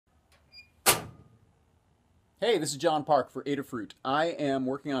Hey, this is John Park for Adafruit. I am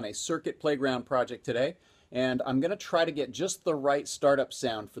working on a circuit playground project today, and I'm going to try to get just the right startup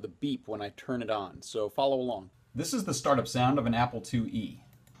sound for the beep when I turn it on, so follow along. This is the startup sound of an Apple IIe,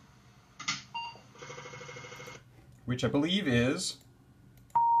 which I believe is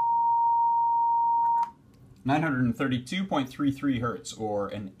 932.33 Hertz, or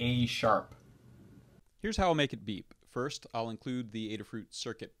an A sharp. Here's how I'll make it beep. First, I'll include the Adafruit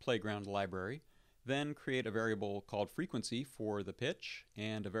Circuit Playground library, then create a variable called frequency for the pitch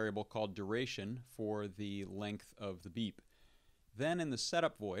and a variable called duration for the length of the beep. Then in the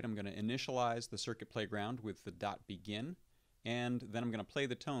setup void, I'm going to initialize the circuit playground with the .begin, and then I'm going to play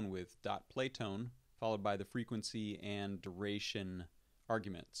the tone with .playTone, followed by the frequency and duration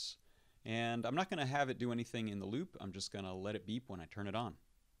arguments. And I'm not going to have it do anything in the loop, I'm just going to let it beep when I turn it on.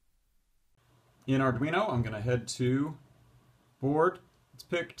 In Arduino, I'm going to head to board, it's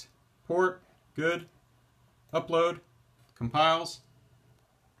picked, port, good, upload, compiles,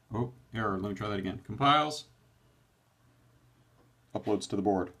 oh, error, let me try that again, compiles, uploads to the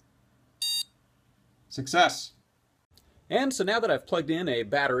board. Success! And so now that I've plugged in a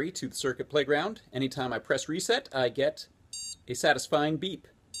battery to the circuit playground, anytime I press reset, I get a satisfying beep,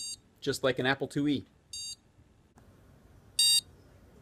 just like an Apple IIe.